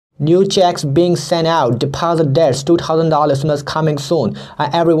New checks being sent out, deposit debts, $2,000 coming soon.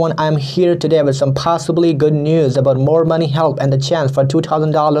 Everyone, I'm here today with some possibly good news about more money help and the chance for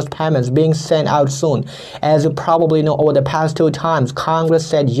 $2,000 payments being sent out soon. As you probably know, over the past 2 times, Congress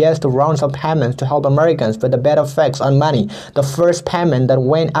said yes to rounds of payments to help Americans with the bad effects on money. The first payment that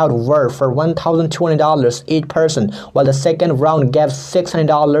went out were for $1,200 each person, while the second round gave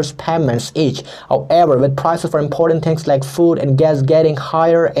 $600 payments each. However, with prices for important things like food and gas getting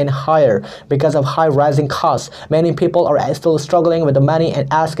higher and higher because of high rising costs, many people are still struggling with the money and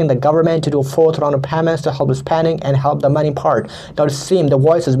asking the government to do a 4th round of payments to help with spending and help the money part. Now it seems the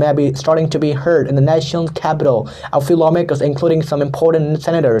voices may be starting to be heard in the nation's capital. A few lawmakers, including some important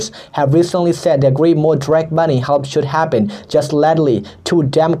senators, have recently said they agree more direct money help should happen. Just lately, 2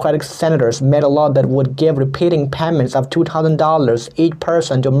 Democratic senators made a law that would give repeating payments of $2,000 each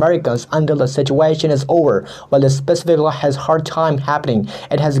person to Americans until the situation is over. While the specific law has a hard time happening,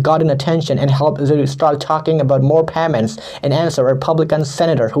 it has gotten attention and helped start talking about more payments. In answer, a Republican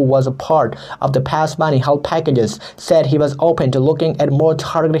senator who was a part of the past money help packages said he was open to looking at more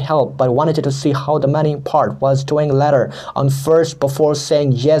targeted help but wanted to see how the money part was doing later on first before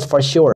saying yes for sure.